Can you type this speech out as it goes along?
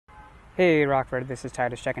Hey Rockford, this is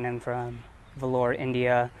Titus checking in from Vellore,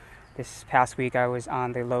 India. This past week I was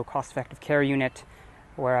on the low cost effective care unit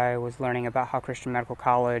where I was learning about how Christian Medical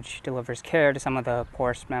College delivers care to some of the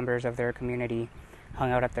poorest members of their community.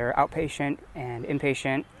 Hung out at their outpatient and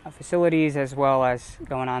inpatient facilities, as well as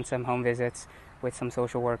going on some home visits with some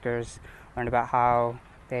social workers. Learned about how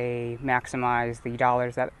they maximize the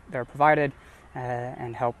dollars that they're provided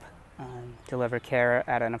and help deliver care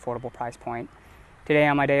at an affordable price point. Today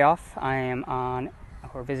on my day off, I am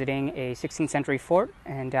visiting a 16th century fort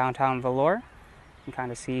in downtown Vellore. You can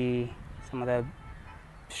kind of see some of the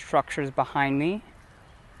structures behind me.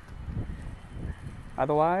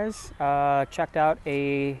 Otherwise, checked out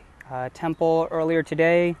a temple earlier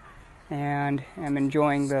today and am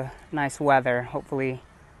enjoying the nice weather. Hopefully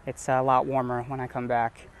it's a lot warmer when I come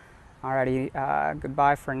back. Alrighty,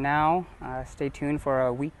 goodbye for now. Stay tuned for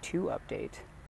a week 2 update.